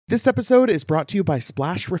This episode is brought to you by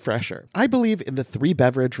Splash Refresher. I believe in the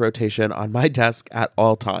 3-beverage rotation on my desk at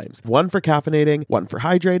all times. One for caffeinating, one for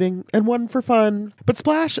hydrating, and one for fun. But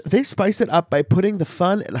Splash, they spice it up by putting the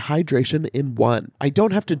fun and hydration in one. I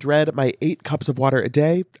don't have to dread my 8 cups of water a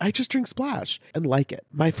day. I just drink Splash and like it.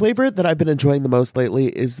 My flavor that I've been enjoying the most lately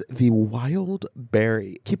is the Wild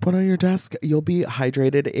Berry. Keep one on your desk. You'll be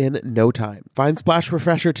hydrated in no time. Find Splash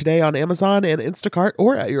Refresher today on Amazon and Instacart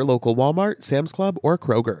or at your local Walmart, Sam's Club, or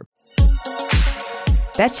Kroger.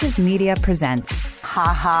 Betches Media presents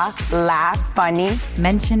Ha laugh, funny.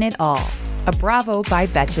 Mention It All, a Bravo by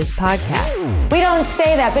Betches podcast. We don't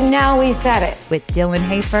say that, but now we said it. With Dylan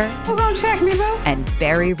Hafer. Who gonna check me, bro? And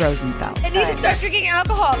Barry Rosenfeld. I need to start drinking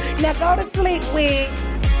alcohol. Now go to sleep, we.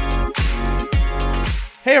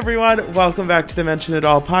 Hey everyone, welcome back to the Mention It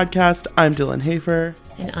All podcast. I'm Dylan Hafer.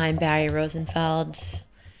 And I'm Barry Rosenfeld.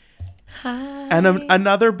 Hi. And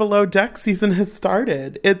another Below Deck season has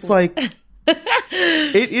started. It's like,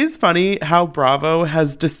 it is funny how Bravo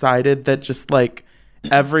has decided that just like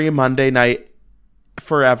every Monday night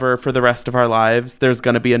forever for the rest of our lives, there's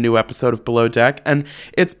going to be a new episode of Below Deck. And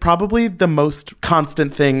it's probably the most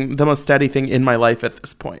constant thing, the most steady thing in my life at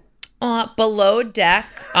this point. Below Deck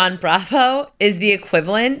on Bravo is the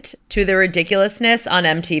equivalent to the ridiculousness on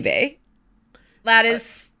MTV. That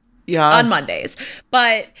is on Mondays.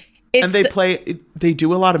 But it's... And they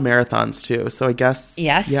do a lot of marathons too. So I guess...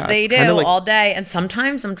 Yes, they do all day. And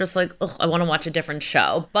sometimes I'm just like, ugh, I want to watch a different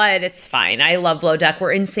show. But it's fine. I love Below Deck.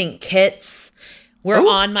 We're in St. Kitts. We're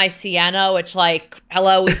on my Sienna, which like,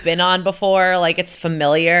 hello, we've been on before. Like, it's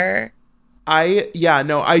familiar. I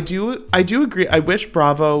do agree. I wish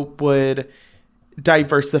Bravo would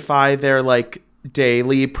diversify their like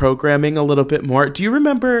daily programming a little bit more. Do you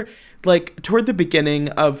remember like toward the beginning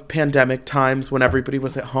of pandemic times when everybody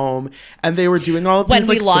was at home and they were doing all of these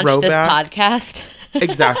like when we launched this podcast?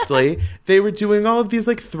 Exactly. They were doing all of these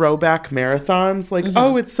like throwback marathons. Like,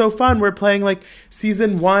 oh, it's so fun. We're playing like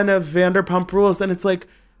season 1 of Vanderpump Rules. And it's like,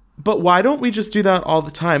 but why don't we just do that all the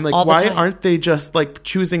time? Like, why aren't they just like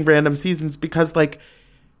choosing random seasons? Because like,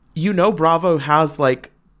 Bravo has like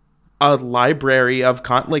a library of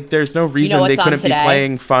like there's no reason they couldn't be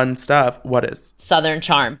playing fun stuff. What is Southern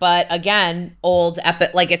Charm? But again, old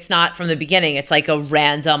epic, like it's not from the beginning. It's like a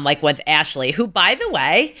random, like with Ashley, who by the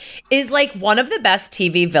way is like one of the best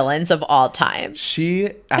TV villains of all time.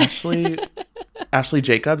 Ashley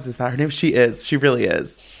Jacobs, is that her name? She really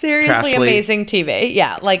is. Seriously amazing TV.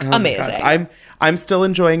 Yeah, like amazing. I'm still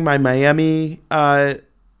enjoying my Miami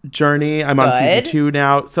journey. I'm on season 2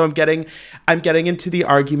 now. So I'm getting into the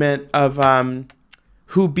argument of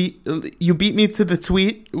you beat me to the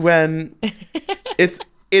tweet when it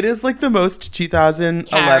is like the most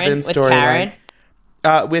 2011 storyline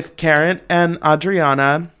with Karen and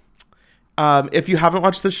Adriana. If you haven't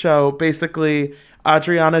watched the show, basically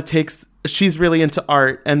Adriana she's really into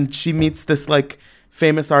art and she meets this like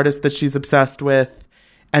famous artist that she's obsessed with.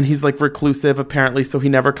 And he's like reclusive apparently, so he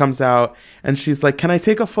never comes out. And she's like, can I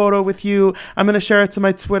take a photo with you? I'm going to share it to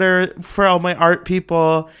my Twitter for all my art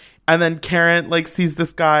people. And then Karen like sees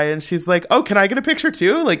this guy and she's like, oh, can I get a picture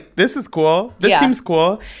too? Like, this is cool. This seems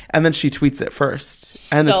cool. And then she tweets it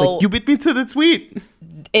first. And it's like, you beat me to the tweet.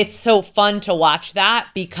 It's so fun to watch that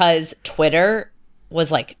because Twitter was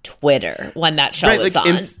like Twitter when that show was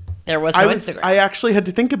on. There was no Instagram. I actually had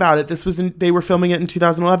to think about it. They were filming it in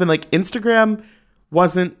 2011. Like Instagram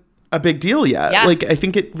wasn't a big deal yet. Yeah. Like I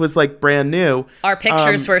think it was like brand new. Our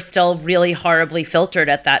pictures were still really horribly filtered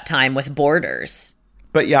at that time with borders.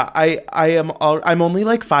 But yeah, I'm only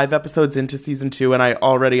like 5 episodes into season 2 and I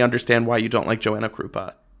already understand why you don't like Joanna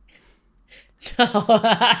Krupa.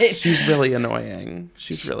 She's really annoying.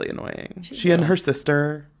 She and her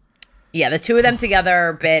sister. Yeah, the two of them together are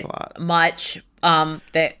a bit much.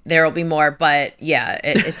 There will be more, but yeah,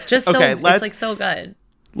 it's just it's like so good.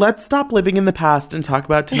 Let's stop living in the past and talk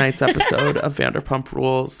about tonight's episode of Vanderpump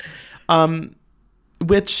Rules,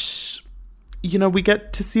 which, we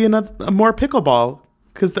get to see a more pickleball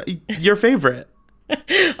because your favorite.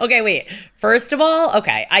 Okay, wait. First of all,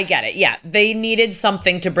 okay, I get it. Yeah, they needed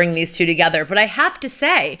something to bring these two together. But I have to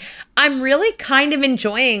say, I'm really kind of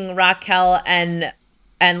enjoying Raquel and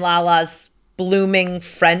Lala's blooming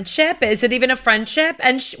friendship. Is it even a friendship?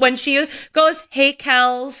 And when she goes, hey,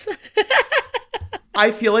 Kels.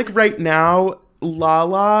 I feel like right now,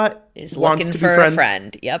 Lala is wants looking to for be friends. A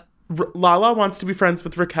friend. Yep. Lala wants to be friends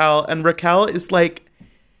with Raquel, and Raquel is like,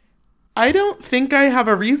 I don't think I have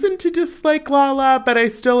a reason to dislike Lala, but I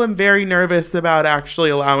still am very nervous about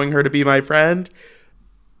actually allowing her to be my friend,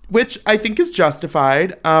 which I think is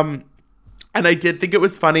justified. And I did think it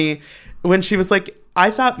was funny when she was like, I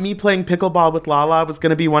thought me playing pickleball with Lala was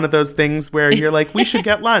going to be one of those things where you're like, we should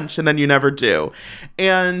get lunch, and then you never do.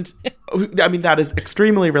 And I mean, that is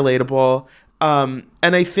extremely relatable. And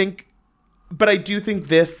I think, but I do think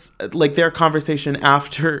this, like their conversation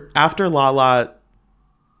after Lala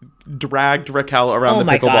dragged Raquel around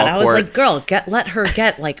the pickleball court. Oh my God, I was like, girl, let her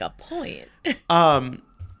get like a point.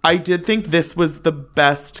 I did think this was the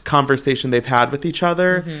best conversation they've had with each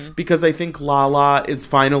other because I think Lala is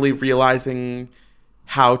finally realizing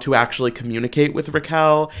how to actually communicate with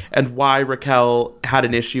Raquel and why Raquel had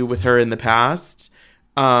an issue with her in the past.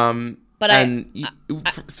 So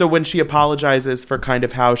when she apologizes for kind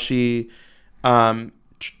of how she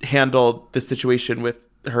handled the situation with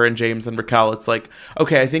her and James and Raquel, it's like,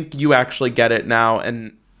 okay, I think you actually get it now,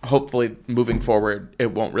 and hopefully moving forward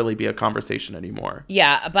it won't really be a conversation anymore.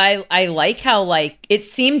 Yeah, but I like how like it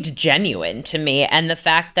seemed genuine to me, and the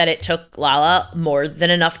fact that it took Lala more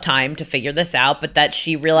than enough time to figure this out, but that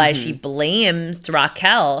she realized she blames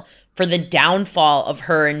Raquel for the downfall of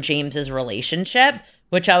her and James's relationship,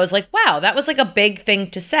 which I was like, wow, that was like a big thing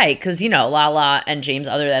to say, because, you know, Lala and James,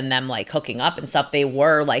 other than them like hooking up and stuff, they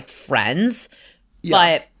were like friends.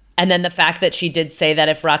 But and then the fact that she did say that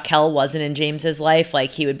if Raquel wasn't in James's life,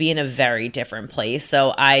 like he would be in a very different place.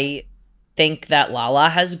 So I think that Lala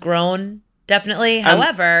has grown, definitely.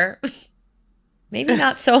 However, maybe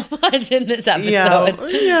not so much in this episode.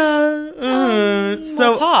 So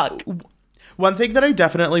we'll talk. One thing that I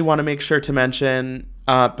definitely want to make sure to mention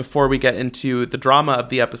before we get into the drama of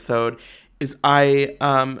the episode is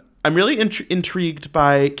I'm really intrigued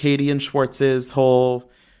by Katie and Schwartz's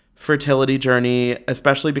whole fertility journey,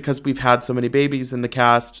 especially because we've had so many babies in the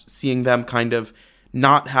cast. Seeing them kind of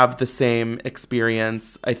not have the same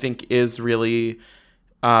experience, I think, is really,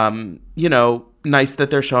 nice that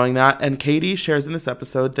they're showing that. And Katie shares in this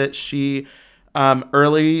episode that she,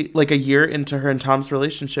 early, like a year into her and Tom's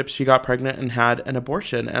relationship, she got pregnant and had an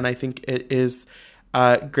abortion. And I think it is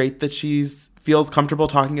great that she feels comfortable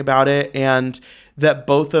talking about it, and that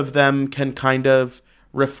both of them can kind of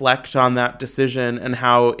reflect on that decision and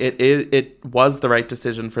how it was the right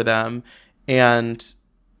decision for them. And,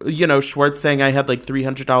 you know, Schwartz saying I had like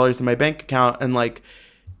 $300 in my bank account, and like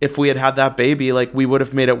if we had that baby, like we would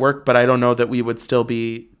have made it work, but I don't know that we would still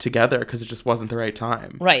be together because it just wasn't the right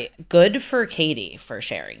time. Right. Good for Katie for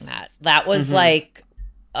sharing that. That was like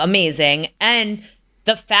amazing. And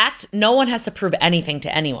the fact, no one has to prove anything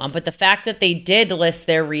to anyone, but the fact that they did list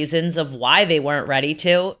their reasons of why they weren't ready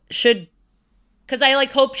to should, because I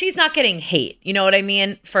like hope she's not getting hate, you know what I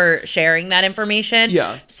mean, for sharing that information.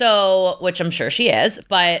 Yeah. So, which I'm sure she is,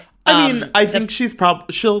 but I mean, I think she's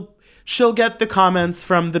probably she'll get the comments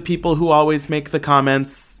from the people who always make the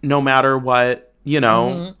comments no matter what, you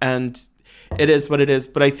know, and it is what it is.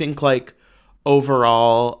 But I think like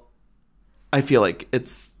overall, I feel like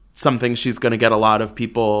it's something she's going to get a lot of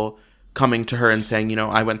people coming to her and saying, you know,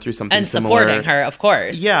 I went through something similar. And supporting her, of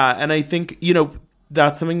course. Yeah, and I think, you know,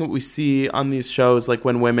 that's something that we see on these shows, like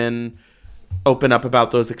when women open up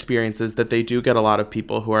about those experiences, that they do get a lot of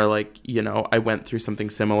people who are like, you know, I went through something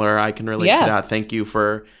similar. I can relate to that. Thank you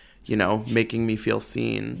for, you know, making me feel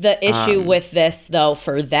seen. The issue with this, though,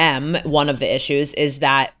 for them, one of the issues is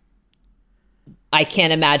that I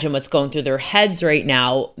can't imagine what's going through their heads right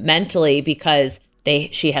now mentally, because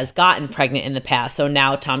she has gotten pregnant in the past. So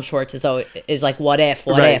now Tom Schwartz is like, what if,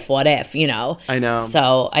 you know? I know.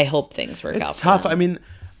 So I hope things work out. It's tough. I mean,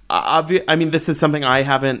 this is something I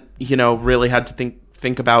haven't, you know, really had to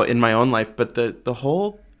think about in my own life, but the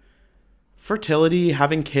whole fertility,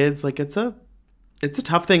 having kids, like it's a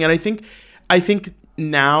tough thing. And I think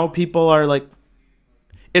now people are like,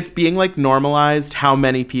 it's being like normalized how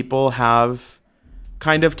many people have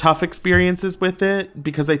kind of tough experiences with it,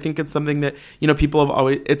 because I think it's something that, you know, people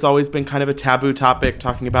have it's always been kind of a taboo topic,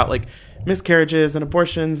 talking about like miscarriages and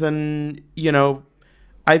abortions and, you know,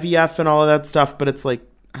 IVF and all of that stuff. But it's like,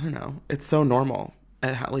 I don't know, it's so normal,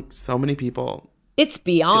 and how like so many people, it's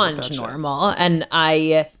beyond normal. And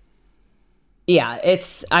I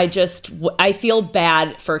feel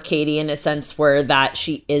bad for Katie in a sense where that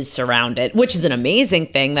she is surrounded, which is an amazing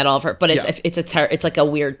thing that all of her, but it's like a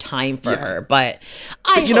weird time for her. But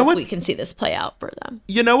I hope we can see this play out for them.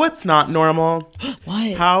 You know what's not normal?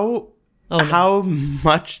 What? How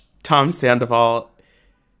much Tom Sandoval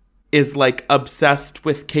is like obsessed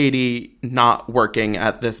with Katie not working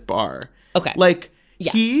at this bar. Okay. Like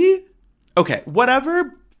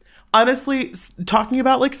whatever. Honestly, talking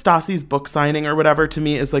about like Stassi's book signing or whatever, to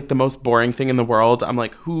me is like the most boring thing in the world. I'm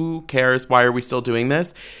like, who cares? Why are we still doing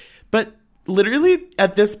this? But literally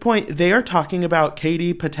at this point, they are talking about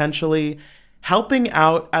Katie potentially helping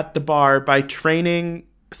out at the bar by training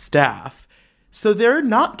staff. So they're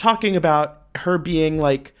not talking about her being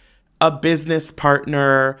like a business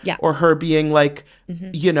partner or her being like,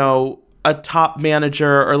 you know, a top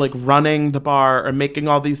manager or like running the bar or making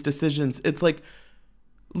all these decisions. It's like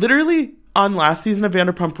literally on last season of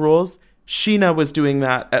Vanderpump Rules, Sheena was doing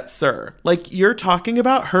that at SUR. Like, you're talking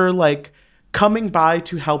about her like coming by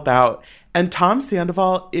to help out. And Tom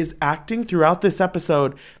Sandoval is acting throughout this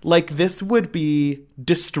episode like this would be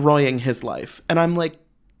destroying his life. And I'm like,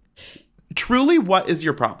 truly, what is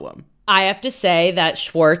your problem? I have to say that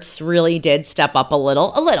Schwartz really did step up a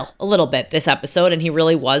little bit this episode, and he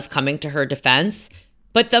really was coming to her defense.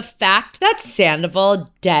 But the fact that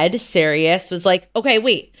Sandoval, dead serious, was like, okay,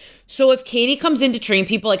 wait. So if Katie comes in to train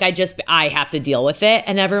people, like I have to deal with it.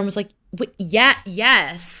 And everyone was like,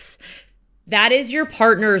 yes, that is your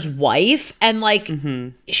partner's wife. And like,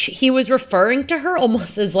 he was referring to her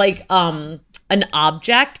almost as like an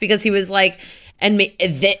object, because he was like,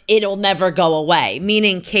 it'll never go away,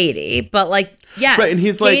 meaning Katie. But like, yes, right, and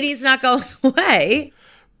he's Katie's not going away.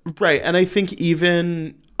 Right. And I think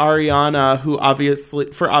even Ariana, who obviously,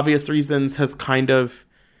 for obvious reasons, has kind of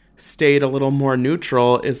stayed a little more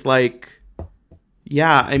neutral, is like,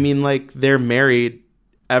 yeah, I mean, like, they're married.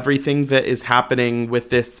 Everything that is happening with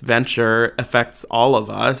this venture affects all of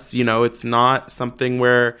us. You know, it's not something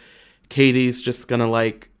where Katie's just gonna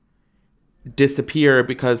like disappear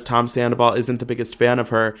because Tom Sandoval isn't the biggest fan of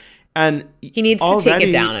her. And he needs to take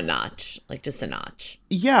it down a notch, like just a notch.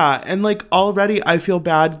 Yeah. And like already I feel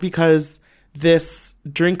bad because this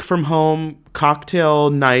drink from home cocktail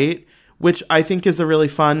night, which I think is a really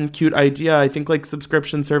fun, cute idea. I think like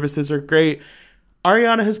subscription services are great.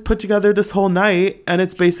 Ariana has put together this whole night and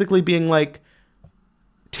it's basically being like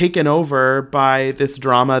taken over by this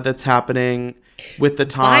drama that's happening with the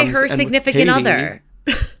Toms. By her significant other.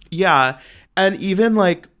 Yeah. And even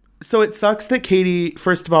like, so it sucks that Katie,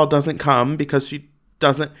 first of all, doesn't come because she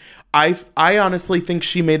doesn't. I honestly think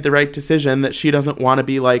she made the right decision that she doesn't want to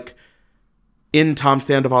be like in Tom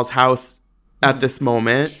Sandoval's house at this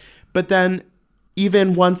moment. But then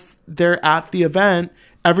even once they're at the event,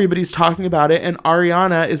 everybody's talking about it. And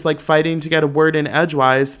Ariana is like fighting to get a word in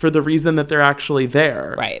edgewise for the reason that they're actually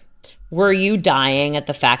there. Right. Were you dying at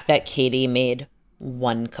the fact that Katie made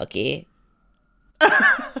one cookie?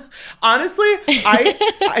 Honestly,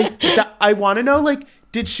 I want to know, like,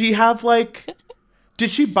 did she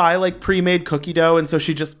buy like pre-made cookie dough and so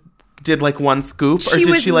she just did like one scoop, or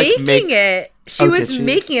did she like make it? She was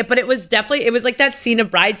making it, but it was like that scene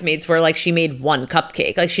of Bridesmaids where like she made one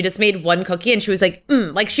cupcake, like she just made one cookie and she was like,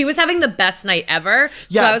 like she was having the best night ever.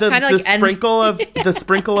 Yeah, so I was kind of like the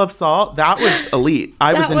sprinkle of salt, that was elite.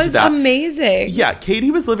 I was into that. That was amazing. Yeah,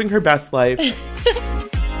 Katie was living her best life.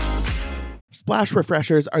 Splash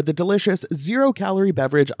Refreshers are the delicious zero-calorie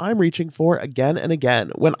beverage I'm reaching for again and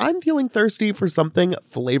again when I'm feeling thirsty for something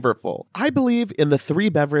flavorful. I believe in the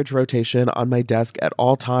 3-beverage rotation on my desk at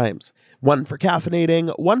all times. One for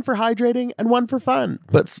caffeinating, one for hydrating, and one for fun.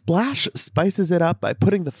 But Splash spices it up by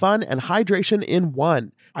putting the fun and hydration in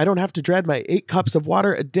one. I don't have to dread my 8 cups of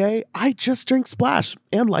water a day. I just drink Splash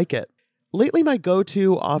and like it. Lately, my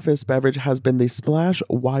go-to office beverage has been the Splash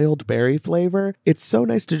Wild Berry flavor. It's so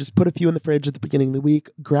nice to just put a few in the fridge at the beginning of the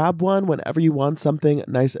week, grab one whenever you want something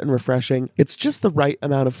nice and refreshing. It's just the right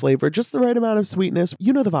amount of flavor, just the right amount of sweetness.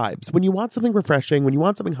 You know the vibes. When you want something refreshing, when you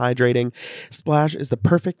want something hydrating, Splash is the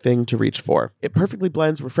perfect thing to reach for. It perfectly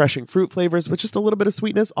blends refreshing fruit flavors with just a little bit of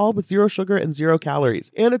sweetness, all with 0 sugar and 0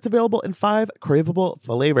 calories. And it's available in 5 craveable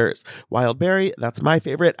flavors. Wild Berry, that's my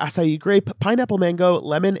favorite, acai grape, pineapple mango,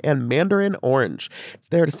 lemon, and mandarin orange. It's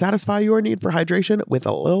there to satisfy your need for hydration with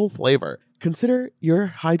a little flavor. Consider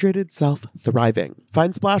your hydrated self thriving.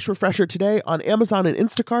 Find Splash Refresher today on Amazon and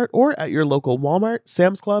Instacart or at your local Walmart,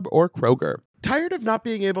 Sam's Club, or Kroger. Tired of not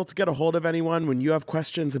being able to get a hold of anyone when you have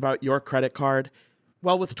questions about your credit card?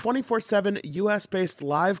 Well, with 24/7 US-based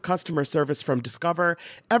live customer service from Discover,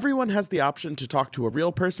 everyone has the option to talk to a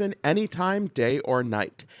real person anytime, day or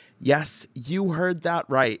night. Yes, you heard that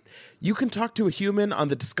right. You can talk to a human on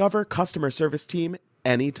the Discover customer service team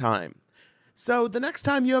anytime. So the next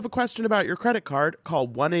time you have a question about your credit card, call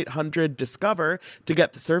 1-800-DISCOVER to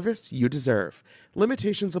get the service you deserve.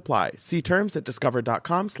 Limitations apply. See terms at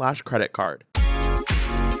discover.com/creditcard.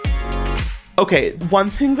 Okay,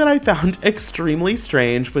 one thing that I found extremely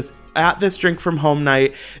strange was at this drink from home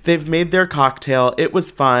night, they've made their cocktail. It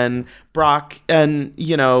was fun. Brock and,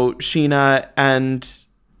 Sheena and,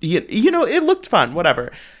 it looked fun,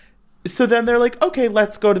 whatever. So then they're like, okay,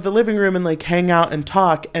 let's go to the living room and like hang out and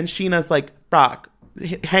talk. And Sheena's like, Brock,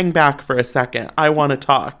 hang back for a second. I want to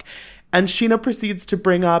talk. And Scheana proceeds to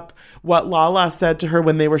bring up what Lala said to her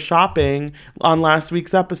when they were shopping on last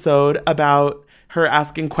week's episode about her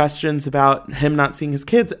asking questions about him not seeing his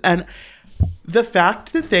kids. And the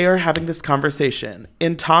fact that they are having this conversation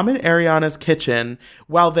in Tom and Ariana's kitchen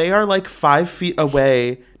while they are like 5 feet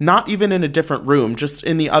away, not even in a different room, just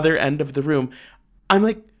in the other end of the room, I'm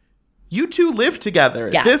like, you two live together.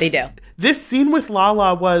 Yeah, they do. This scene with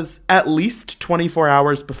Lala was at least 24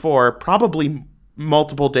 hours before, probably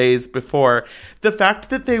multiple days before. The fact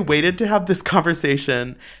that they waited to have this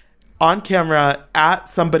conversation on camera at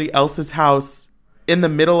somebody else's house in the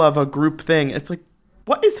middle of a group thing, it's like,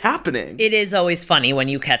 what is happening? It is always funny when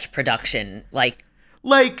you catch production like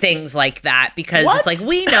things like that, because what? It's like,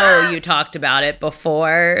 we know you talked about it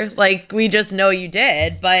before, like we just know you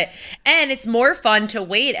did, and it's more fun to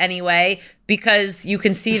wait anyway because you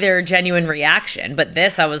can see their genuine reaction. But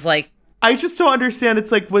this, I was like, I just don't understand.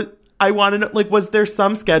 It's like, what I want to know, like, was there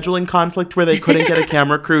some scheduling conflict where they couldn't get a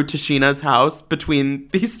camera crew to Scheana's house between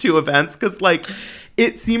these two events? Because like,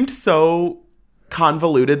 it seemed so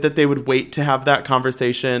convoluted that they would wait to have that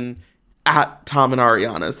conversation at Tom and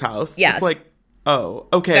Ariana's house. Yes. It's like, oh,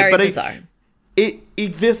 okay. Very but bizarre.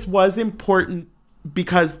 This was important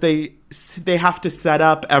because they have to set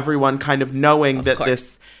up everyone kind of knowing that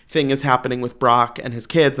this thing is happening with Brock and his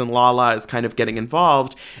kids, and Lala is kind of getting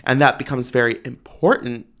involved, and that becomes very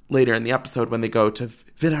important later in the episode when they go to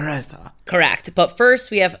Villareza. Correct. But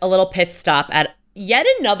first we have a little pit stop at yet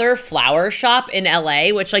another flower shop in LA,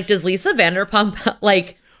 which, like, does Lisa Vanderpump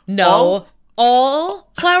like know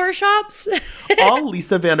all flower shops? All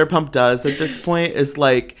Lisa Vanderpump does at this point is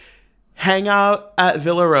like hang out at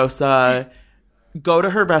Villa Rosa, go to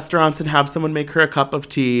her restaurants and have someone make her a cup of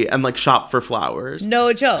tea, and like shop for flowers.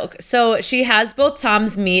 No joke. So she has both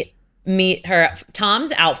Tom's meet her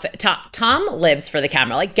Tom's outfit. Tom lives for the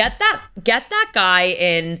camera. Like, get that guy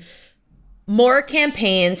in more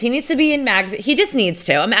campaigns. He needs to be in magazines. He just needs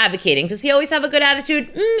to. I'm advocating. Does he always have a good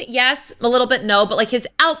attitude? Yes. A little bit, no. But like his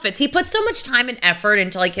outfits, he puts so much time and effort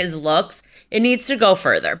into like his looks. It needs to go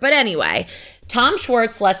further. But anyway, Tom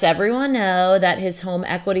Schwartz lets everyone know that his home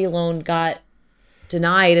equity loan got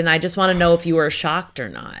denied. And I just want to know if you were shocked or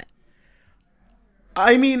not.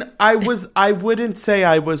 I mean, I wouldn't say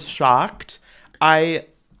I was shocked. I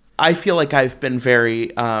feel like I've been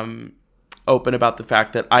very open about the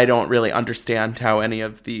fact that I don't really understand how any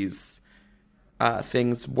of these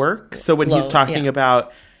things work. So when he's talking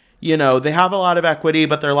about, you know, they have a lot of equity,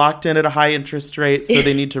 but they're locked in at a high interest rate, so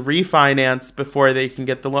they need to refinance before they can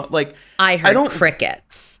get the loan. Like, I heard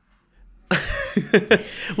crickets.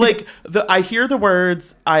 Like, I hear the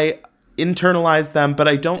words, I internalize them, but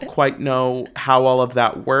I don't quite know how all of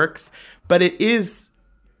that works. But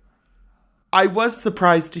I was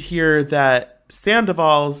surprised to hear that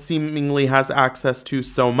Sandoval seemingly has access to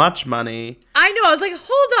so much money. I know. I was like,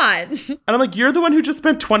 hold on. And I'm like, you're the one who just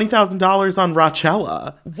spent $20,000 on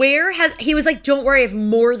Rachella. He was like, don't worry, I have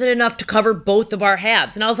more than enough to cover both of our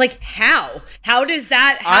halves. And I was like, how? How did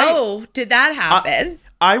that happen?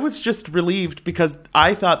 I was just relieved because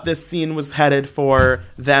I thought this scene was headed for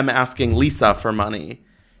them asking Lisa for money.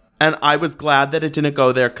 And I was glad that it didn't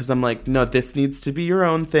go there because I'm like, no, this needs to be your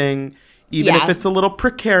own thing. Even if it's a little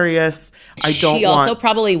precarious, She also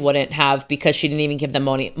probably wouldn't have, because she didn't even give them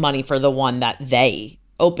money for the one that they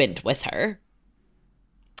opened with her.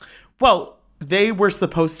 Well, they were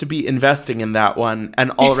supposed to be investing in that one,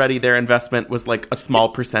 and already their investment was like a small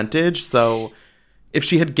percentage. So if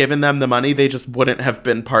she had given them the money, they just wouldn't have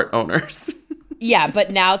been part owners. Yeah, but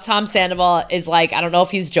now Tom Sandoval is like, I don't know if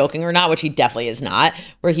he's joking or not, which he definitely is not,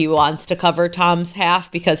 where he wants to cover Tom's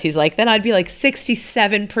half because he's like, then I'd be like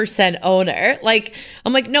 67% owner. Like,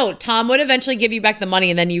 I'm like, no, Tom would eventually give you back the money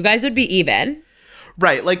and then you guys would be even.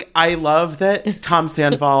 Right. Like, I love that Tom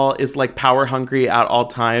Sandoval is like power hungry at all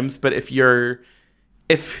times. But if you're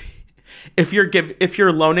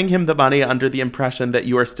loaning him the money under the impression that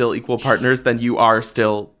you are still equal partners, then you are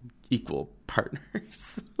still equal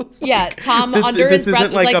partners. Yeah, Tom under his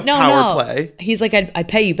breath was like, no, power play. He's like, I'd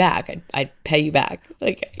pay you back. I'd pay you back.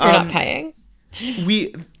 Like, you're not paying.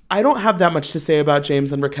 I don't have that much to say about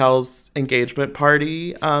James and Raquel's engagement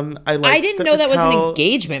party. I didn't know that was an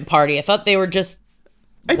engagement party. I thought they were just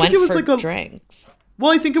drinks.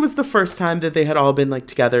 Well, I think it was the first time that they had all been like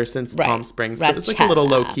together since Palm Springs. So it was like a little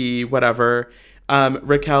low key, whatever.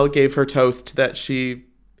 Raquel gave her toast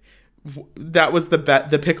that was the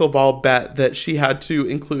pickleball bet that she had to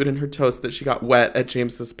include in her toast, that she got wet at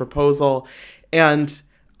James's proposal. And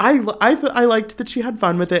I liked that she had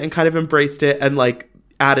fun with it and kind of embraced it and like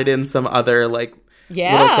added in some other like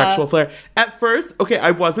little sexual flair. At first, I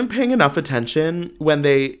wasn't paying enough attention when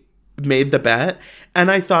they made the bet, and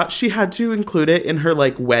I thought she had to include it in her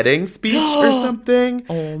like wedding speech or something.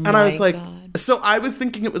 And I was like, so I was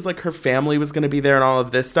thinking it was like her family was going to be there and all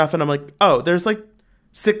of this stuff, and I'm like, oh, there's like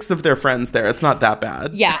 6 of their friends there. It's not that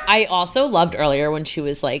bad. Yeah, I also loved earlier when she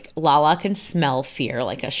was like, Lala can smell fear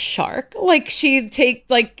like a shark. Like she'd take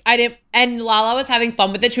like and Lala was having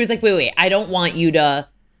fun with it. She was like, wait, I don't want you to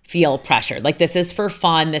feel pressured. Like this is for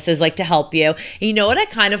fun. This is like to help you. And you know what I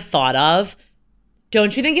kind of thought of?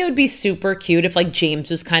 Don't you think it would be super cute if like James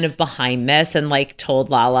was kind of behind this and like told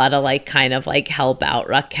Lala to like kind of like help out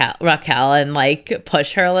Raquel and like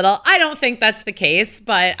push her a little? I don't think that's the case,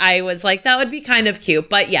 but I was like, that would be kind of cute.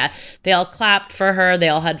 But yeah, they all clapped for her. They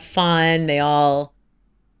all had fun. They all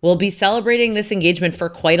will be celebrating this engagement for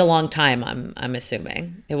quite a long time. I'm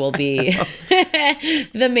assuming it will be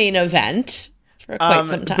the main event for quite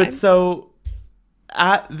some time. But so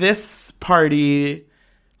at this party,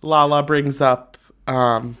 Lala brings up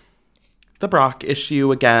the Brock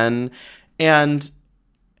issue again, and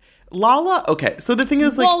Lala, okay, so the thing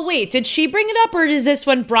is like, well, wait, did she bring it up, or is this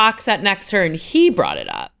when Brock sat next to her and he brought it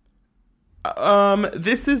up?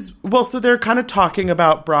 This is, well, so they're kind of talking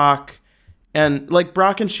about Brock, and like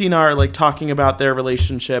Brock and Scheana are like talking about their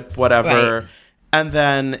relationship, whatever, right. And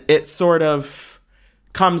then it sort of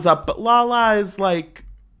comes up, but Lala is like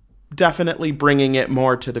definitely bringing it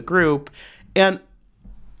more to the group, and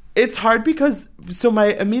it's hard because, so my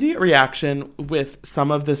immediate reaction with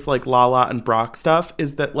some of this like Lala and Brock stuff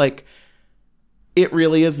is that like it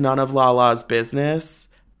really is none of Lala's business.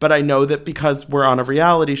 But I know that because we're on a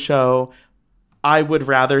reality show, I would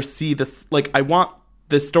rather see this, like I want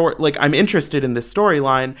this story, like I'm interested in this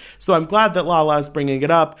storyline. So I'm glad that Lala is bringing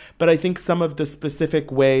it up. But I think some of the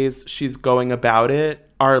specific ways she's going about it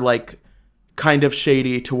are like kind of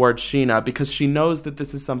shady towards Scheana, because she knows that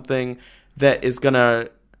this is something that is going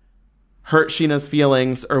to hurt Sheena's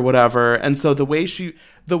feelings or whatever. And so the way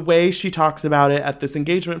she talks about it at this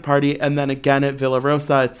engagement party and then again at Villa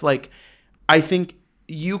Rosa, it's like, I think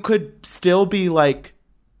you could still be like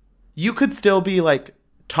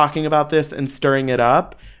talking about this and stirring it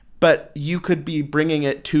up, but you could be bringing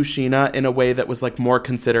it to Scheana in a way that was like more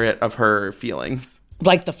considerate of her feelings.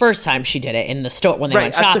 Like the first time she did it in the store when they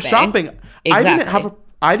went shopping. At the shopping. Exactly.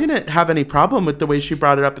 I didn't have any problem with the way she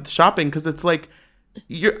brought it up at the shopping, because it's like,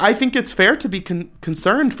 I think it's fair to be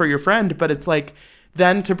concerned for your friend, but it's like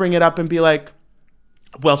then to bring it up and be like,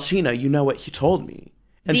 well, Scheana, you know what he told me.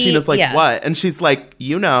 And Sheena's like, what? And she's like,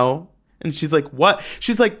 you know. And she's like, what?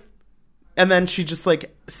 She's like, and then she just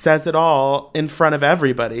like says it all in front of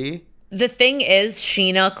everybody. The thing is,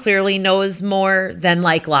 Scheana clearly knows more than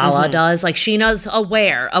like Lala does. Like Sheena's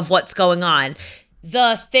aware of what's going on.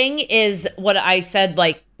 The thing is, what I said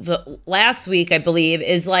like the last week, I believe,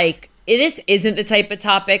 is like, this isn't the type of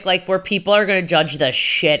topic like where people are going to judge the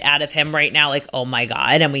shit out of him right now. Like, oh my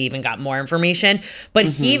God. And we even got more information. But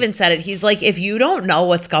he even said it. He's like, if you don't know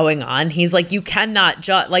what's going on, he's like, you cannot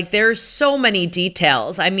judge. Like, there's so many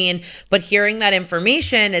details. I mean, but hearing that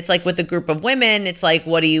information, it's like with a group of women, it's like,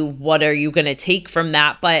 what are you going to take from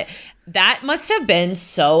that? But that must have been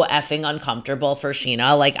so effing uncomfortable for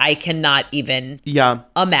Scheana. Like, I cannot even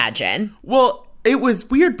imagine. Well, it was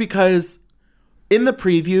weird because in the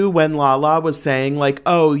preview, when Lala was saying like,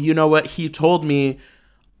 oh, you know what he told me,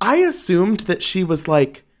 I assumed that she was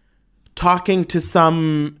like talking to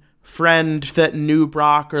some friend that knew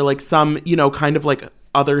Brock or like some, you know, kind of like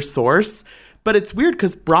other source. But it's weird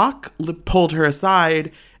because Brock pulled her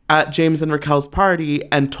aside at James and Raquel's party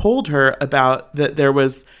and told her about that there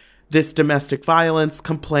was this domestic violence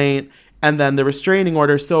complaint and then the restraining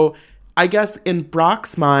order. So I guess in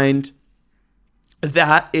Brock's mind,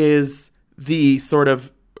 that is the sort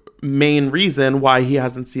of main reason why he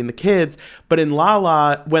hasn't seen the kids. But in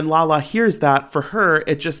Lala, when Lala hears that, for her,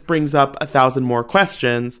 it just brings up 1,000 more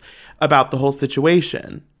questions about the whole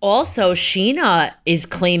situation. Also, Scheana is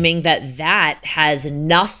claiming that has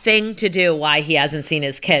nothing to do why he hasn't seen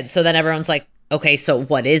his kids. So then everyone's like, okay, so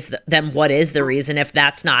what is the reason if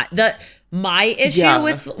that's not my issue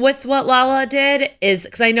with what Lala did is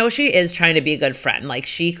because I know she is trying to be a good friend. Like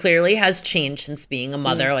she clearly has changed since being a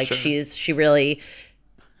mother. Like she really,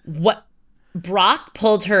 what Brock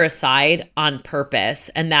pulled her aside on purpose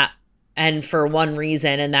and for one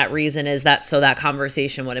reason, and that reason is that so that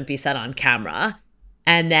conversation wouldn't be said on camera.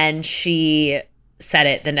 And then she said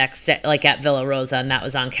it the next day, like at Villa Rosa, and that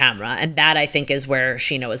was on camera. And that I think is where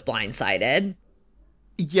Scheana was blindsided.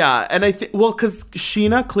 Yeah, and I think, well, because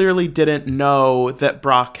Scheana clearly didn't know that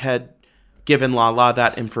Brock had given Lala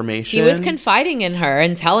that information. He was confiding in her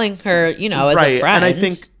and telling her, you know, as a friend. And I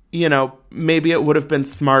think, you know, maybe it would have been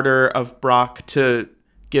smarter of Brock to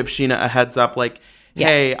give Scheana a heads up, like,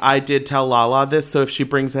 hey, I did tell Lala this, so if she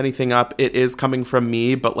brings anything up, it is coming from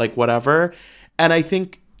me, but like whatever. And I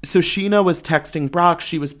think, so Scheana was texting Brock,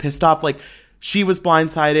 she was pissed off, like she was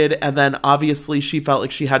blindsided, and then obviously she felt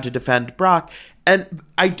like she had to defend Brock. And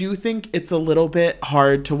I do think it's a little bit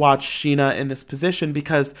hard to watch Scheana in this position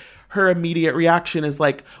because her immediate reaction is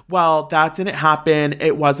like, well, that didn't happen.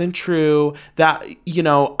 It wasn't true. That, you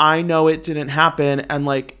know, I know it didn't happen. And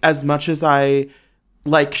like, as much as I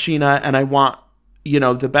like Scheana and I want, you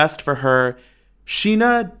know, the best for her,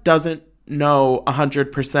 Scheana doesn't know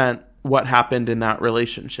 100% what happened in that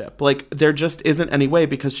relationship. Like, there just isn't any way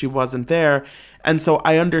because she wasn't there. And so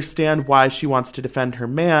I understand why she wants to defend her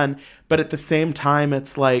man, but at the same time,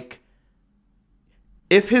 it's like,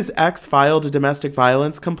 if his ex filed a domestic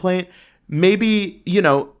violence complaint, maybe, you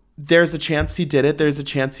know, there's a chance he did it, there's a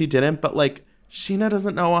chance he didn't, but like, Scheana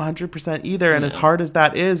doesn't know 100% either. And as hard as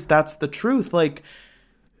that is, that's the truth. Like,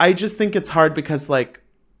 I just think it's hard because, like,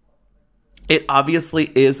 it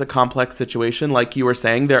obviously is a complex situation. Like you were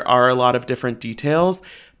saying, there are a lot of different details,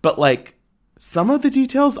 but like some of the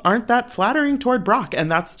details aren't that flattering toward Brock.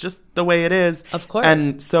 And that's just the way it is. Of course.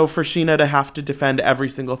 And so for Scheana to have to defend every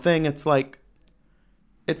single thing, it's like,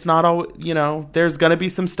 it's not all, you know, there's going to be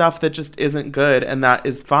some stuff that just isn't good. And that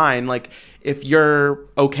is fine. Like if you're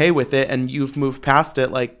okay with it and you've moved past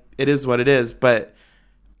it, like it is what it is. But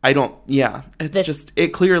I don't,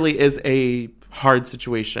 it clearly is a hard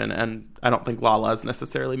situation, and I don't think Lala is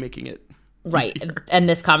necessarily making it right easier. And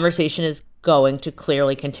this conversation is going to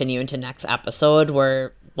clearly continue into next episode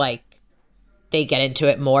where like they get into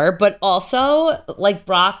it more, but also like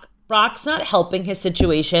Brock's not helping his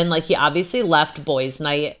situation. Like he obviously left boys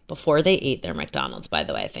night before they ate their McDonald's, by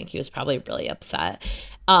the way. I think he was probably really upset.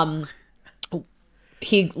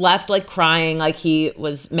 He left like crying, like he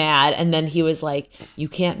was mad, and then he was like, you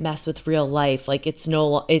can't mess with real life, like it's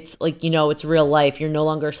like, you know, it's real life, you're no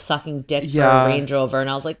longer sucking dick for a Range Rover. And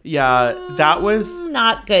I was like, that was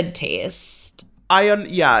not good taste.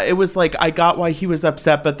 It was like, I got why he was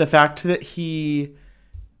upset, but the fact that his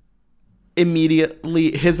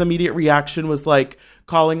immediate reaction was like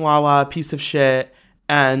calling Lala a piece of shit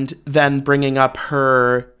and then bringing up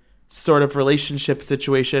her sort of relationship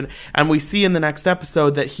situation. And we see in the next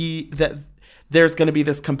episode that there's going to be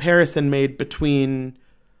this comparison made between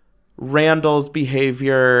Randall's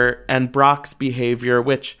behavior and Brock's behavior,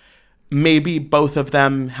 which maybe both of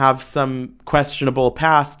them have some questionable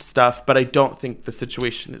past stuff, but I don't think the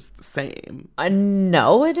situation is the same.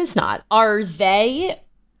 No, it is not.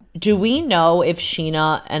 Do we know if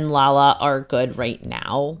Scheana and Lala are good right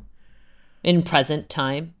now in present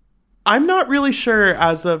time? I'm not really sure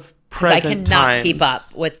as of present times. I cannot keep up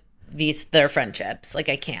with their friendships. Like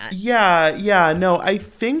I can't. No, I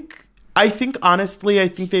think honestly, I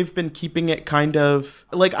think they've been keeping it kind of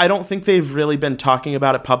like, I don't think they've really been talking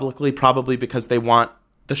about it publicly, probably because they want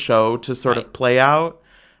the show to sort of play out.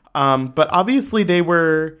 But obviously they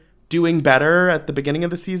were doing better at the beginning of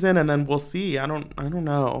the season, and then we'll see. I don't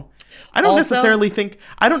know. I don't necessarily think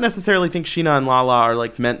Scheana and Lala are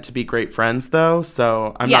like meant to be great friends though,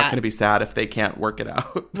 so I'm not going to be sad if they can't work it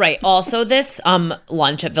out. Right. Also, this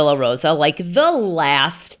lunch at Villa Rosa, like the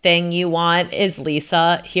last thing you want is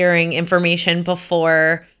Lisa hearing information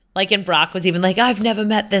before, like, and Brock was even like, I've never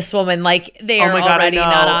met this woman. Like, they are already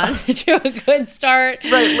not on to a good start.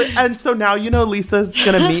 Right. And so now, you know, Lisa's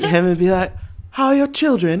going to meet him and be like, how are your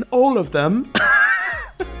children? All of them.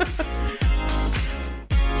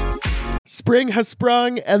 Spring has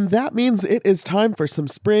sprung, and that means it is time for some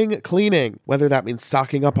spring cleaning. Whether that means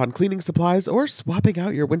stocking up on cleaning supplies or swapping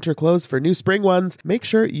out your winter clothes for new spring ones, make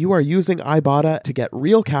sure you are using Ibotta to get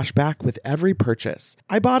real cash back with every purchase.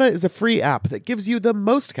 Ibotta is a free app that gives you the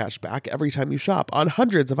most cash back every time you shop on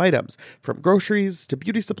hundreds of items, from groceries to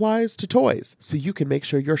beauty supplies to toys, so you can make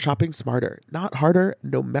sure you're shopping smarter, not harder,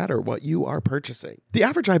 no matter what you are purchasing. The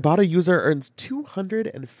average Ibotta user earns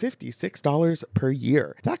 $256 per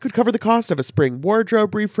year. That could cover the cost of a spring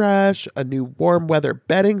wardrobe refresh, a new warm weather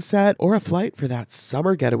bedding set, or a flight for that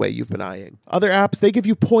summer getaway you've been eyeing. Other apps, they give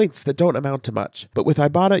you points that don't amount to much. But with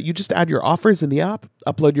Ibotta, you just add your offers in the app,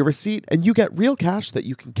 upload your receipt, and you get real cash that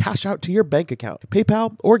you can cash out to your bank account,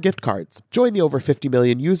 PayPal, or gift cards. Join the over 50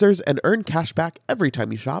 million users and earn cash back every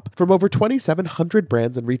time you shop from over 2,700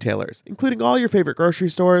 brands and retailers, including all your favorite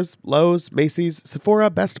grocery stores, Lowe's, Macy's,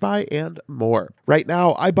 Sephora, Best Buy, and more. Right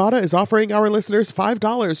now, Ibotta is offering our listeners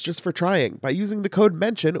 $5 just for trying by using the code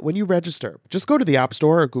MENTION when you register. Just go to the App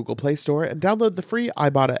Store or Google Play Store and download the free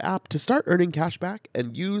Ibotta app to start earning cash back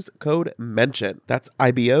and use code MENTION. That's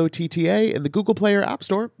IBOTTA in the Google Play or App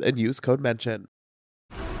Store and use code MENTION.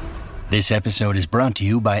 This episode is brought to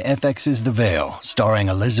you by FX's The Veil, starring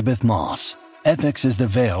Elizabeth Moss. FX is the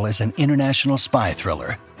Veil is an international spy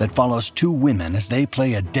thriller that follows two women as they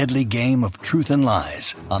play a deadly game of truth and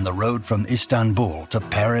lies on the road from Istanbul to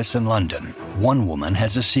Paris and London. One woman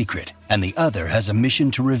has a secret, and the other has a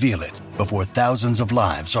mission to reveal it before thousands of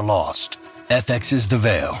lives are lost. FX is the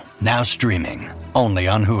Veil, now streaming, only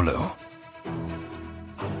on Hulu.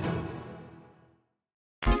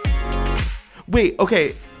 Wait,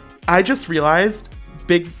 okay. I just realized,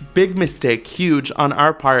 big mistake, huge on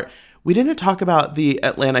our part. We didn't talk about the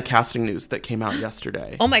Atlanta casting news that came out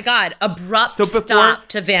yesterday. Oh my God! Abrupt stop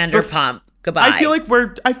to Vanderpump. Goodbye. I feel like we're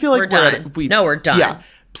done. We're done. Yeah.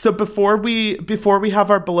 So before we have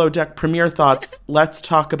our Below Deck premiere thoughts, let's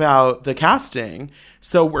talk about the casting.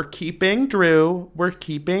 So we're keeping Drew, we're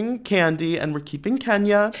keeping Candy, and we're keeping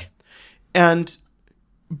Kenya. And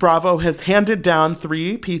Bravo has handed down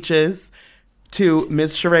 3 peaches to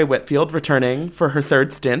Ms. Sheree Whitfield, returning for her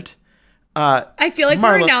 3rd stint. I feel like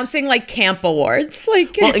we're announcing like camp awards.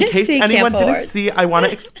 Like, well, in case anyone didn't see, I want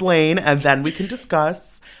to explain, and then we can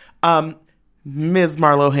discuss. Ms.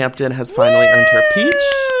 Marlo Hampton has finally earned her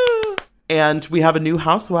peach, and we have a new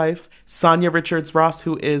housewife, Sonia Richards-Ross,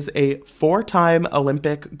 who is a 4-time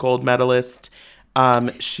Olympic gold medalist.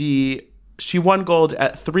 She won gold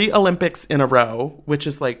at 3 Olympics in a row, which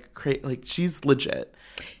is like she's legit.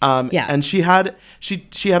 And she had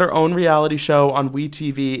her own reality show on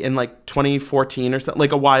WeTV in like 2014 or something,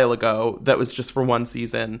 like a while ago, that was just for 1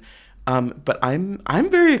 season. But I'm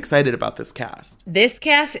very excited about this cast. This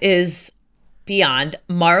cast is beyond.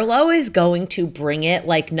 Marlo is going to bring it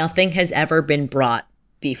like nothing has ever been brought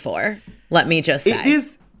before. Let me just say.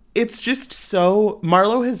 It's just so,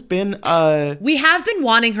 Marlo has been we have been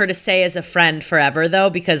wanting her to stay as a friend forever though,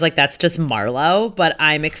 because like that's just Marlo, but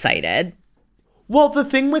I'm excited. Well, the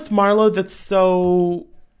thing with Marlo that's so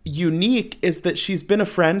unique is that she's been a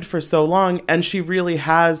friend for so long, and she really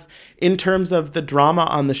has, in terms of the drama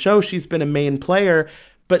on the show, she's been a main player,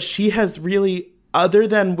 but she has really, other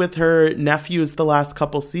than with her nephews the last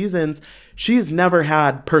couple seasons, she's never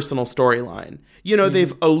had personal storyline. You know,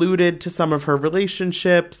 they've alluded to some of her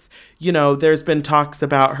relationships. You know, there's been talks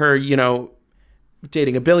about her, you know,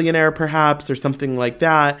 dating a billionaire perhaps or something like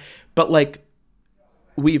that. But like,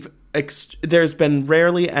 there's been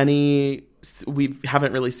rarely any, we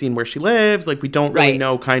haven't really seen where she lives. Like, we don't really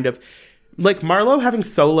know kind of, like, Marlo having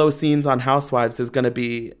solo scenes on Housewives is going to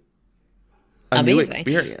be a new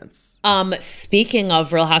experience. Speaking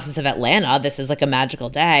of Real Houses of Atlanta, this is like a magical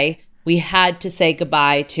day. We had to say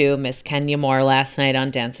goodbye to Miss Kenya Moore last night on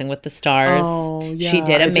Dancing with the Stars. Oh, yeah. She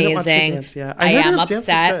did amazing. I didn't watch her dance yet. I am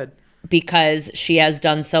upset because she has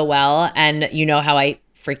done so well. And you know how I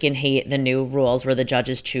freaking hate the new rules where the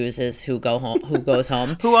judges chooses who goes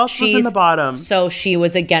home. Who else was in the bottom? So she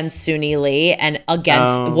was against Suni Lee, and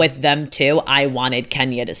with them too, I wanted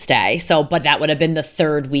Kenya to stay. So, but that would have been the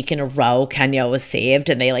 3rd week in a row Kenya was saved,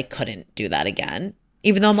 and they like couldn't do that again.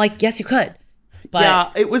 Even though I'm like, yes, you could. But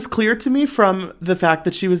yeah, it was clear to me from the fact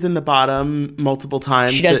that she was in the bottom multiple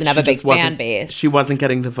times. She doesn't have a big fan base. She wasn't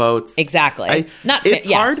getting the votes. Exactly.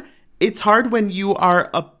 It's hard when you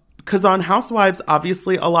are because on Housewives,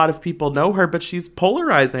 obviously a lot of people know her, but she's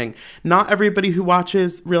polarizing. Not everybody who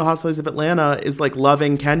watches Real Housewives of Atlanta is like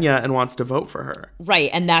loving Kenya and wants to vote for her.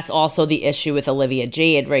 Right. And that's also the issue with Olivia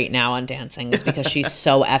Jade right now on Dancing, is because she's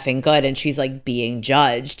so effing good and she's like being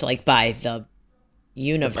judged like by the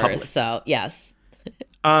universe. So yes.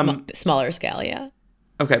 Smaller scale, yeah.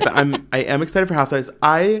 Okay, but I am excited for Housewives.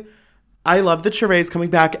 I love that Sheree's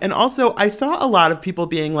coming back. And also, I saw a lot of people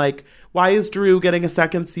being like, why is Drew getting a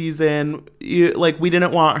 2nd season? Like, we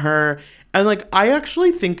didn't want her. And, like, I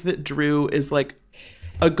actually think that Drew is, like,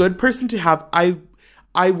 a good person to have.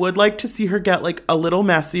 I would like to see her get, like, a little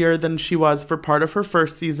messier than she was for part of her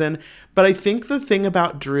 1st season. But I think the thing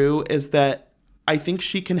about Drew is that I think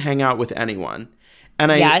she can hang out with anyone.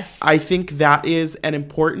 And I think that is an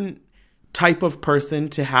important type of person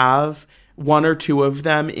to have, 1 or 2 of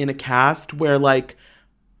them in a cast, where like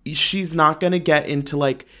she's not going to get into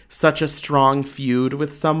like such a strong feud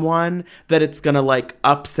with someone that it's going to like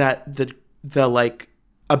upset the like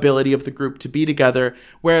ability of the group to be together.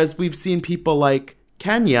 Whereas we've seen people like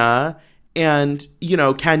Kenya and, you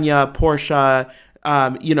know, Portia,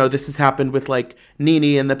 you know, this has happened with like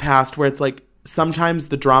Nene in the past, where it's like sometimes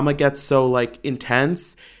the drama gets so like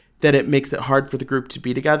intense that it makes it hard for the group to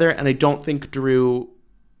be together. And I think Drew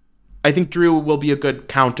will be a good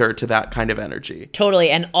counter to that kind of energy.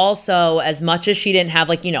 Totally. And also, as much as she didn't have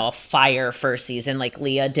like, you know, a fire 1st season like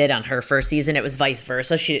Leah did on her 1st season, it was vice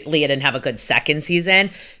versa. Leah didn't have a good 2nd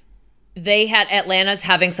season. Atlanta's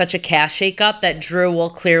having such a cast shakeup that Drew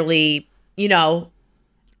will clearly, you know,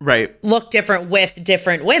 look different with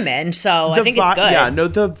different women. So I think it's good. Yeah, no,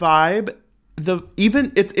 the vibe,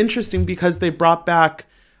 it's interesting because they brought back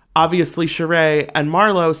obviously Sheree and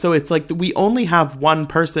Marlo. So it's like we only have one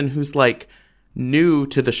person who's like new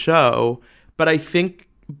to the show. But I think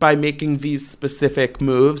by making these specific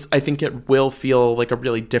moves, I think it will feel like a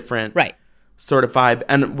really different sort of vibe.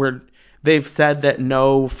 And they've said that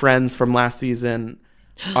no friends from last season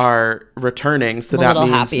are returning. So that means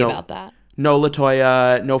happy about that. No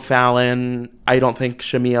LaToya, no Fallon. I don't think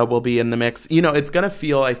Shamia will be in the mix. You know, it's going to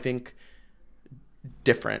feel, I think,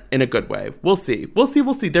 different in a good way. We'll see.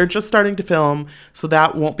 They're just starting to film, so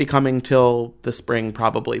that won't be coming till the spring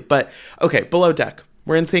probably. But okay, Below Deck.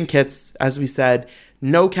 We're in St. Kitts, as we said.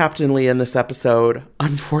 No Captain Lee in this episode,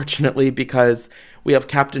 unfortunately, because we have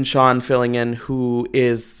Captain Sean filling in, who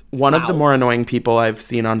is one of the more annoying people I've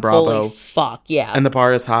seen on Bravo. Holy fuck, yeah. And the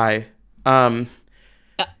bar is high.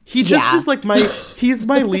 He just is like he's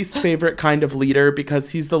my least favorite kind of leader because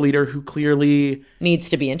he's the leader who clearly needs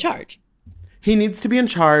to be in charge. He needs to be in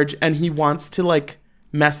charge, and he wants to like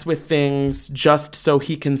mess with things just so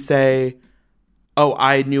he can say, oh,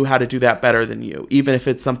 I knew how to do that better than you, even if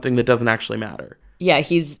it's something that doesn't actually matter. Yeah,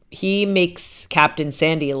 he makes Captain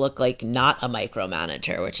Sandy look like not a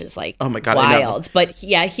micromanager, which is like, oh my God, wild. But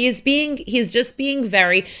yeah, he's just being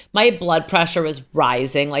very, my blood pressure was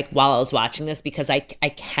rising like while I was watching this because I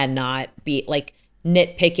cannot be like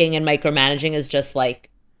nitpicking and micromanaging is just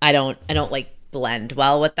like, I don't like blend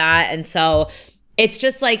well with that. And so it's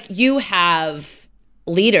just like you have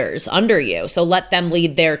leaders under you, so let them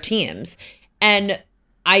lead their teams. And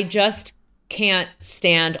I just can't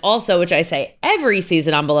stand also, which I say every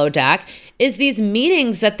season on Below Deck, is these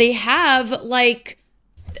meetings that they have, like,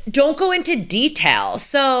 don't go into detail.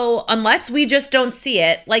 So unless we just don't see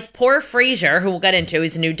it, like poor Frasier, who we'll get into,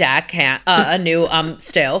 he's a new deck, a new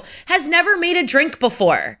Stu, has never made a drink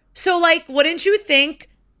before. So like, wouldn't you think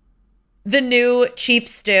the new chief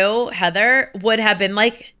stew, Heather, would have been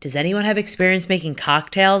like, does anyone have experience making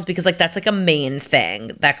cocktails? Because like that's like a main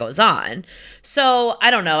thing that goes on. So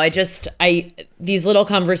I don't know. These little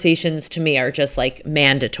conversations to me are just like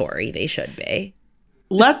mandatory. They should be.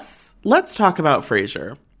 Let's talk about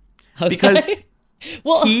Frasier. Okay. Because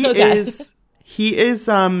he is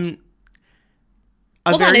Hold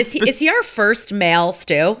on, is he our first male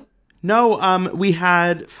stew? No, we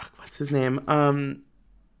had what's his name?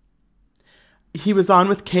 He was on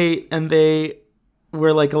with Kate, and they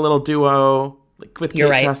were like a little duo, like with Kate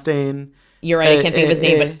Chastain. You're right. I can't think of his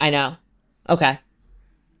name, but I know. Okay,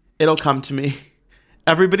 it'll come to me.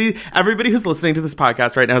 Everybody who's listening to this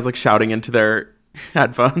podcast right now is like shouting into their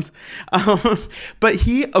headphones. But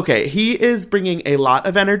he is bringing a lot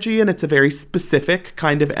of energy, and it's a very specific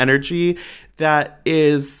kind of energy that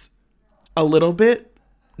is a little bit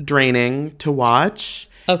draining to watch.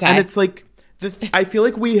 Okay, and it's like. I feel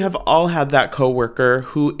like we have all had that coworker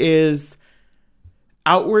who is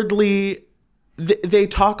outwardly, they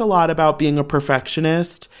talk a lot about being a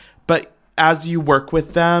perfectionist, but as you work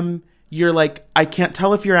with them, you're like, I can't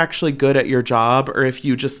tell if you're actually good at your job or if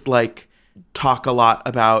you just like talk a lot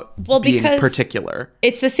about being particular.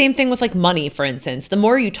 It's the same thing with like money, for instance. The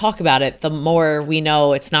more you talk about it, the more we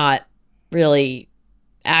know it's not really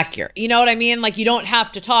accurate. You know what I mean? Like you don't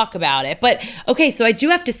have to talk about it. But okay, so I do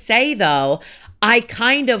have to say though, I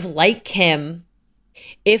kind of like him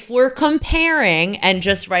if we're comparing, and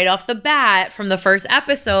just right off the bat from the first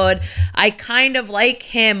episode, I kind of like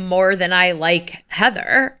him more than I like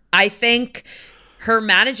Heather. I think her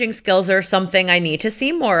managing skills are something I need to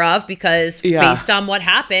see more of because based on what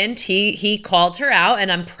happened, he called her out,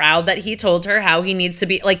 and I'm proud that he told her how he needs to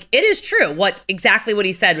be. Like, it is true. Exactly what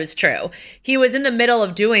he said was true. He was in the middle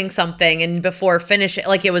of doing something, and before finishing,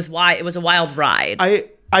 like it was a wild ride.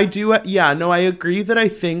 I do. Yeah, no, I agree that I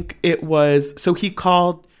think it was. So he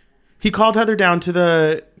called Heather down to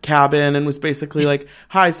the cabin and was basically like,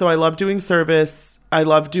 hi, so I love doing service. I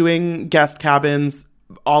love doing guest cabins.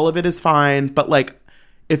 All of it is fine, but like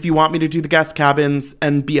if you want me to do the guest cabins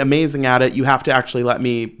and be amazing at it, you have to actually let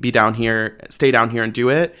me be down here, stay down here and do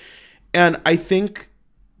it. And I think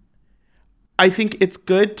it's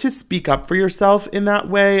good to speak up for yourself in that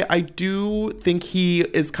way. I do think he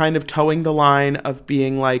is kind of towing the line of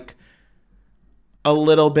being like a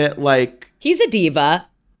little bit like, he's a diva.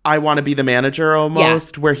 I want to be the manager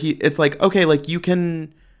almost, where it's like, okay, like you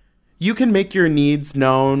can make your needs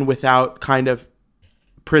known without kind of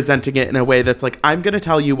presenting it in a way that's like, I'm going to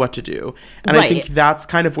tell you what to do. And I think that's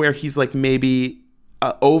kind of where he's like maybe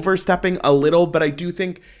overstepping a little, but I do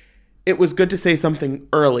think it was good to say something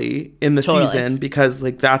early in the season because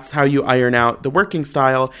like that's how you iron out the working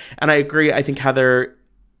style. And I agree. I think Heather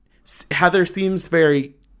seems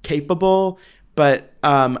very capable, but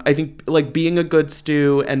I think like being a good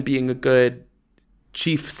stew and being a good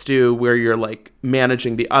chief stew where you're like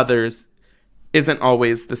managing the others isn't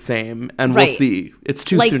always the same, and we'll see. It's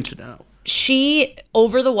too soon to know. She,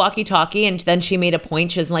 over the walkie-talkie, and then she made a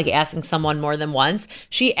point, she was like asking someone more than once.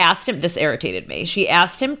 She asked him, this irritated me, she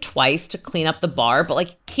asked him twice to clean up the bar, but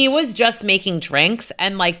like he was just making drinks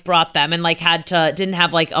and like brought them and like didn't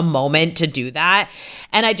have like a moment to do that.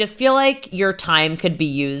 And I just feel like your time could be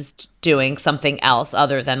used doing something else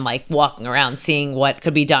other than like walking around seeing what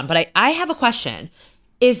could be done. But I have a question.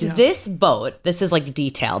 Is this boat, this is like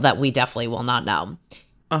detail that we definitely will not know.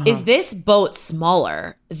 Is this boat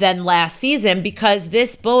smaller than last season? Because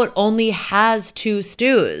this boat only has 2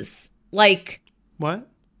 stews. Like what?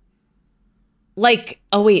 Like,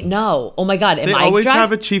 oh wait, no. Oh my God. They always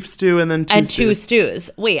have a chief stew and then 2 stews.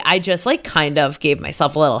 Wait, I just like kind of gave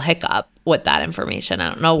myself a little hiccup with that information. I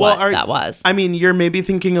don't know what that was. I mean, you're maybe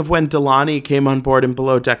thinking of when Delaney came on board in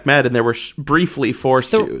Below Deck Med and there were briefly 4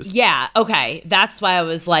 stews. Yeah, okay. That's why I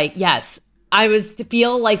was like, yes. I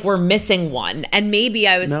feel like we're missing one. And maybe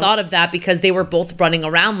I thought of that because they were both running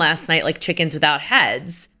around last night like chickens without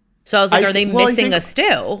heads. So I was like, are they missing a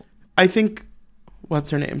stew? I think, what's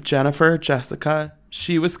her name? Jessica.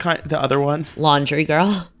 She was the other one. Laundry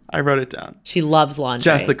girl. I wrote it down. She loves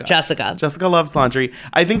laundry. Jessica loves laundry.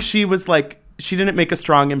 I think she was like, she didn't make a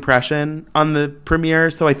strong impression on the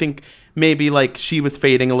premiere. So I think maybe like she was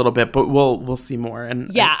fading a little bit, but we'll see more.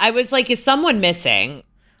 And yeah, I was like, is someone missing?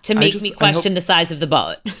 To make me question the size of the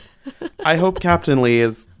boat. I hope Captain Lee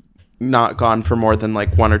is not gone for more than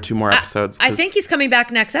like 1 or 2 more episodes. I think he's coming back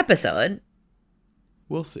next episode.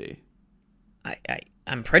 We'll see.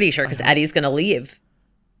 I'm pretty sure because Eddie's going to leave.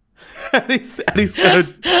 Eddie's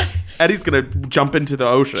gonna jump into the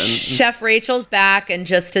ocean. Chef Rachel's back and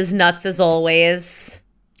just as nuts as always.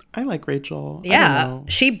 I like Rachel. Yeah,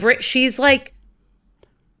 she's like.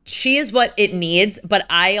 She is what it needs, but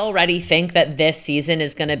I already think that this season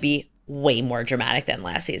is going to be way more dramatic than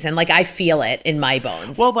last season. Like, I feel it in my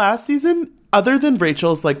bones. Well, last season, other than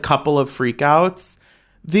Rachel's, like, couple of freakouts,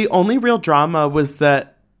 the only real drama was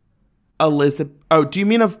that Elizabeth... Oh, do you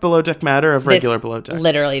mean of Below Deck Med or of regular Below Deck?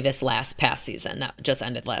 Literally this past season that just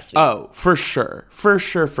ended last week. Oh, for sure.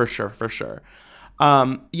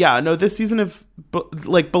 Yeah, no, this season of,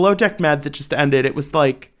 like, Below Deck Med that just ended, it was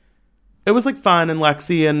like fun, and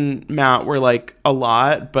Lexi and Matt were like a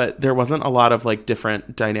lot, but there wasn't a lot of like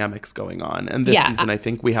different dynamics going on. And this season, I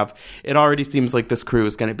think it already seems like this crew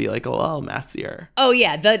is going to be like a little messier. Oh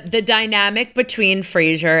yeah. The dynamic between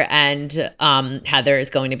Frasier and Heather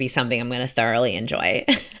is going to be something I'm going to thoroughly enjoy.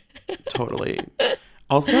 Totally.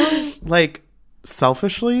 Also, like,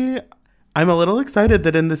 selfishly, I'm a little excited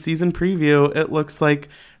that in the season preview, it looks like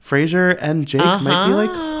Frasier and Jake might be like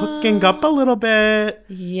hooking up a little bit.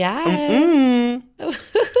 Yes.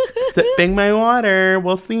 Sipping my water.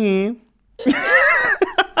 We'll see.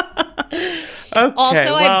 Okay,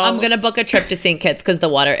 also, I'm going to book a trip to St. Kitts because the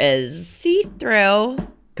water is see-through.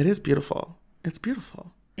 It is beautiful. It's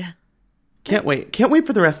beautiful. Yeah. Can't wait. Can't wait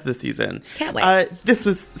for the rest of the season. Can't wait. This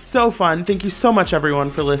was so fun. Thank you so much, everyone,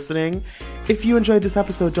 for listening. If you enjoyed this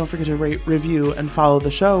episode, don't forget to rate, review, and follow the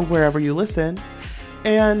show wherever you listen.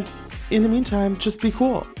 And in the meantime, just be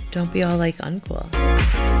cool. Don't be all like uncool.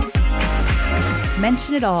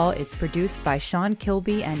 Mention It All is produced by Sean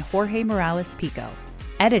Kilby and Jorge Morales Pico.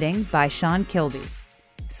 Editing by Sean Kilby.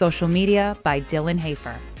 Social media by Dylan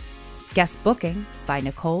Hafer. Guest booking by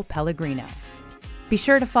Nicole Pellegrino. Be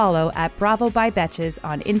sure to follow at Bravo by Betches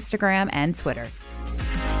on Instagram and Twitter.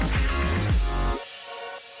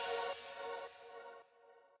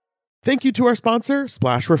 Thank you to our sponsor,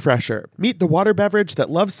 Splash Refresher. Meet the water beverage that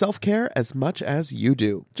loves self-care as much as you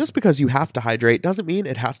do. Just because you have to hydrate doesn't mean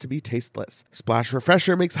it has to be tasteless. Splash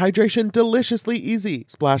Refresher makes hydration deliciously easy.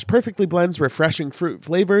 Splash perfectly blends refreshing fruit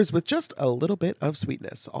flavors with just a little bit of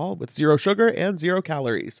sweetness, all with 0 sugar and 0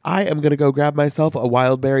 calories. I am going to go grab myself a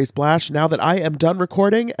wild berry splash now that I am done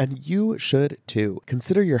recording, and you should too.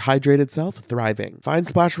 Consider your hydrated self thriving. Find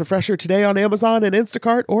Splash Refresher today on Amazon and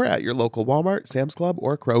Instacart or at your local Walmart, Sam's Club,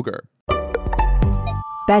 or Kroger.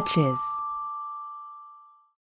 Betches.